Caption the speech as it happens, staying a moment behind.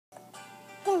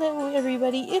Hello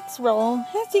everybody, it's Roll.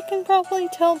 As you can probably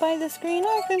tell by the screen,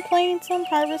 I've been playing some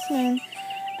Harvest Moon.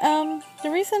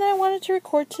 The reason I wanted to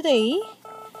record today,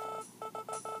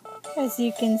 as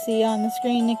you can see on the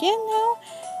screen again now,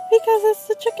 because it's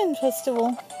the Chicken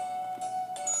Festival.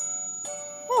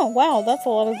 Oh wow, that's a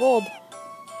lot of gold.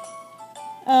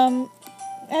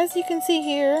 As you can see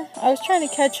here, I was trying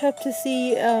to catch up to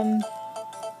see,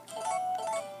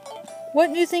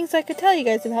 what new things I could tell you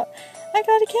guys about. I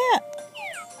got a cat.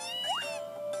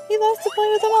 He loves to play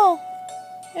with them all,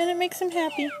 and it makes him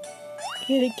happy.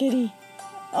 Get it, kitty.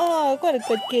 Oh, what a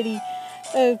good kitty.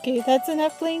 Okay, that's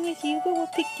enough playing with you, but we'll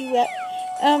pick you up.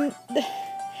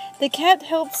 The cat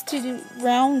helps to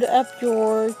round up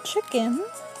your chicken.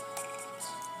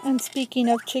 And speaking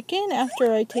of chicken,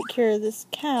 after I take care of this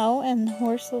cow and the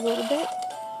horse a little bit,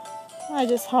 I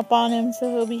just hop on him so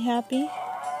he'll be happy.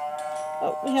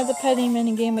 Oh, we have the petting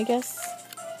minigame, I guess.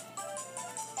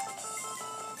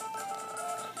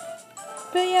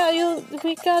 But yeah,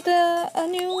 we got a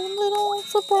new little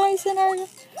surprise in our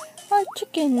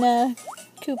chicken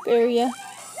coop area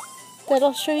that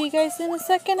I'll show you guys in a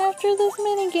second after this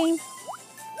minigame.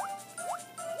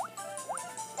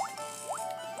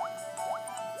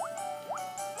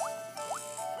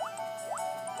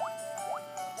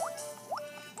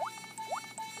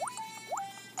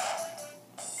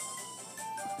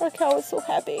 Our cow is so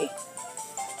happy.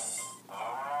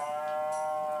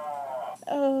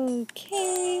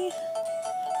 Okay.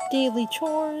 Daily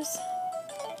chores.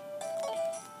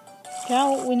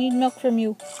 Cow, we need milk from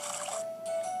you.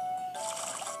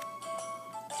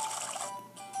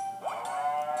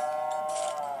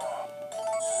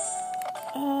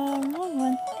 Wrong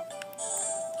one.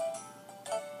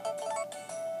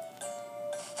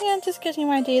 Yeah, I'm just getting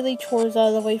my daily chores out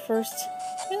of the way first.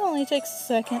 It only takes a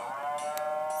second.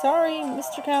 Sorry,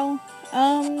 Mr. Cow.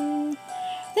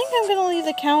 I think I'm gonna leave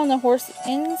the cow and the horse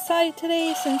inside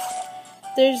today since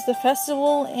there's the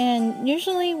festival, and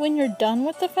usually when you're done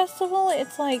with the festival,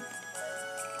 it's like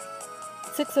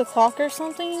 6 o'clock or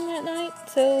something at night,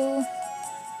 so...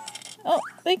 Oh,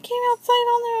 they came outside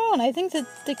on their own. I think that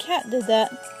the cat did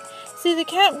that. See, the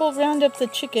cat will round up the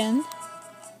chicken.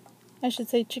 I should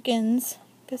say chickens.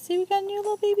 Because see, we got a new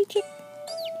little baby chick.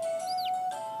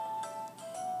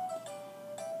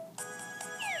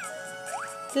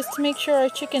 Just to make sure our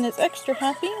chicken is extra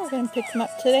happy, we're going to pick him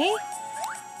up today.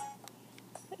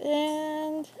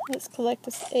 And let's collect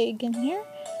this egg in here.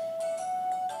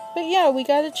 But yeah, we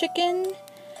got a chicken.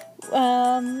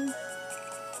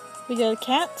 We got a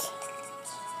cat.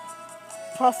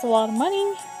 Costs a lot of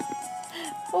money.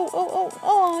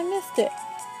 Oh, I missed it.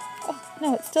 Oh,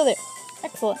 no, it's still there.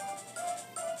 Excellent.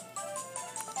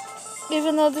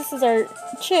 Even though this is our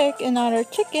chick and not our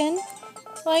chicken,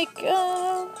 like,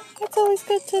 it's always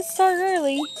good to start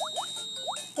early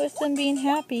with them being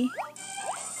happy.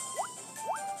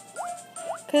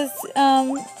 Because,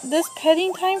 this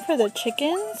petting time for the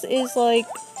chickens is like,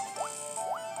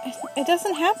 it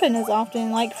doesn't happen as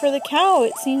often. Like, for the cow,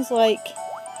 it seems like,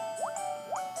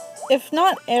 if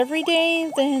not every day,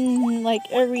 then like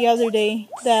every other day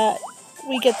that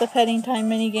we get the petting time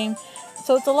minigame.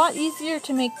 So it's a lot easier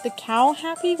to make the cow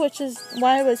happy, which is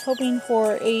why I was hoping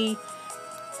for a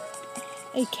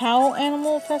cow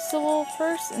animal festival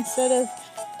first instead of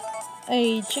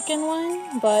a chicken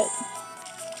one, but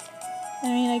I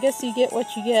mean, I guess you get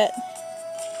what you get.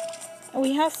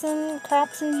 We have some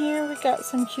crops in here. We got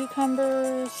some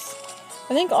cucumbers.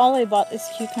 I think all I bought is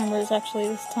cucumbers actually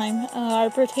this time. Our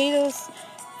potatoes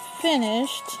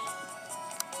finished.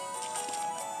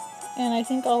 And I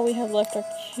think all we have left are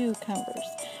cucumbers.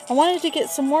 I wanted to get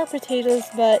some more potatoes,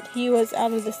 but he was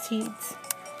out of the seeds.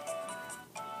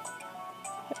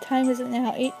 What time is it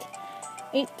now?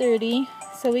 8:30.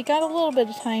 So we got a little bit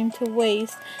of time to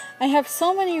waste. I have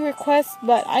so many requests,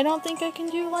 but I don't think I can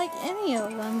do like any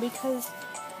of them because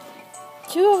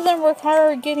 2 of them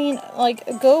require getting like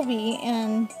a goby,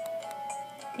 and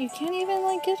you can't even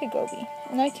like get a goby.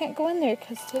 And I can't go in there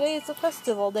because today is a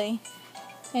festival day.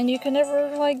 And you can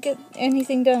never like get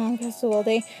anything done on festival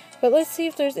day. But let's see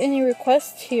if there's any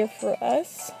requests here for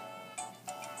us.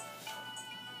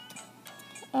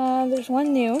 There's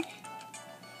one new.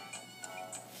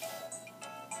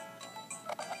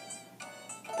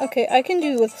 Okay, I can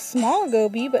do with small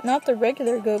goby, but not the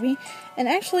regular goby. And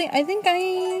actually, I think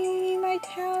I might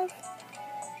have...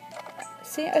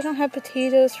 See, I don't have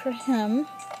potatoes for him.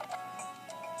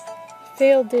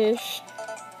 Failed dish.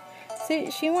 See,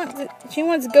 she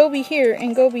wants goby here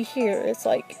and goby here. It's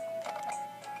like,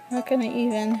 how can I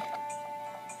even...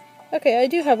 Okay, I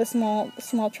do have a small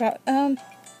trout. A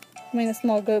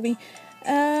small goby.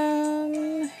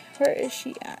 Where is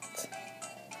she at?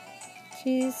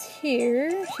 She's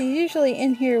here. She's usually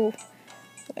in here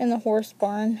in the horse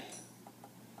barn.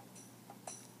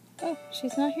 Oh,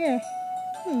 she's not here.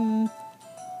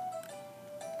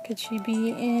 Could she be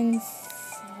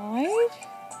inside?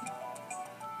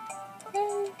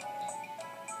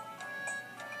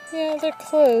 Yeah, they're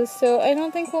closed, so I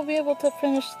don't think we'll be able to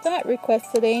finish that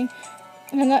request today.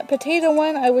 And that potato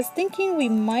one, I was thinking we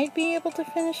might be able to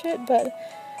finish it, but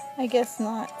I guess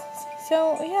not.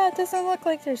 So, yeah, it doesn't look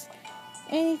like there's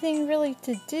anything really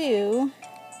to do.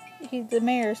 The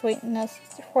mayor's waiting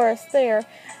for us there.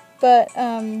 But,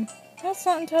 that's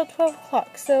not until 12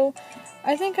 o'clock. So,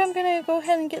 I think I'm going to go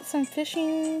ahead and get some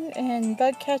fishing and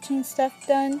bug catching stuff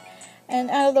done and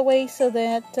out of the way so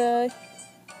that,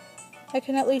 I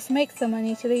can at least make some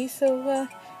money today. So,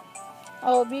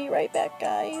 I'll be right back,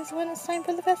 guys, when it's time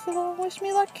for the festival. Wish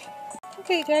me luck.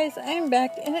 Okay, guys, I'm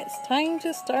back, and it's time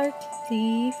to start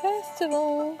the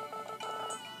festival.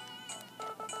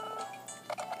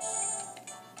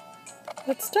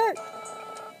 Let's start.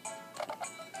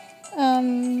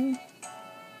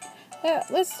 Yeah,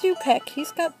 let's do Peck.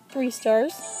 He's got 3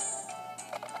 stars.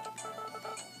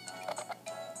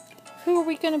 Who are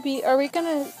we gonna be? Are we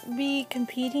gonna be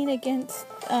competing against,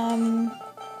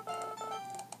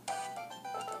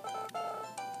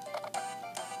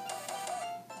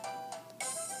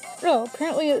 oh,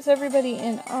 apparently it's everybody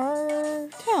in our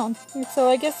town. So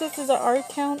I guess this is our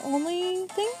town only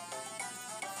thing?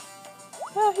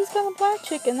 Oh, he's got a black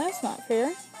chicken. That's not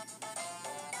fair.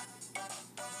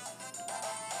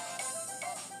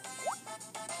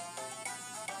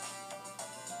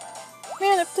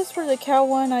 Man, if this were the cow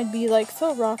one, I'd be like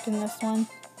so rocking this one.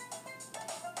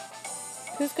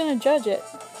 Who's gonna judge it?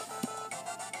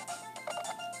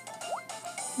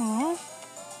 Aww.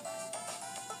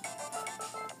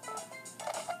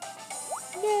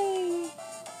 Yay!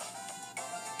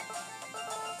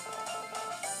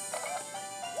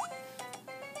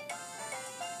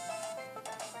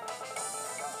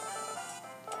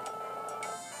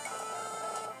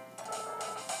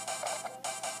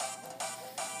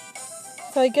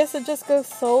 So I guess it just goes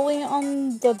solely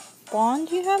on the bond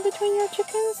you have between your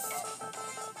chickens?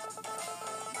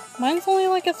 Mine's only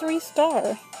like a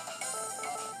 3-star.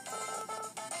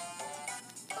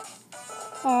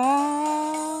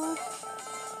 Aww.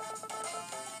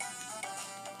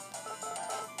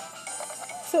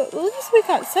 So at least we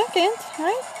got second,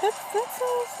 right? That's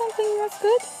something that's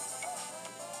good.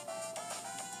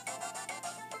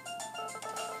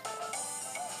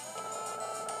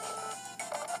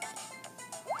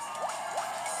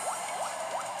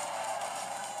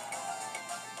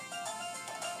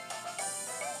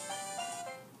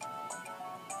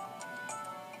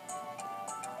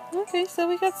 Okay, so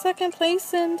we got second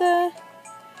place, and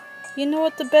you know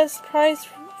what the best prize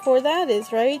for that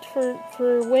is, right?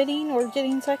 For winning or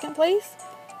getting second place?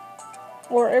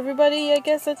 Or everybody, I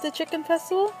guess, at the chicken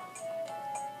festival?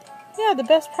 Yeah, the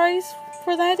best prize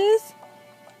for that is?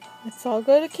 Let's all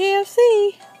go to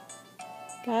KFC.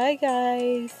 Bye,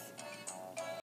 guys.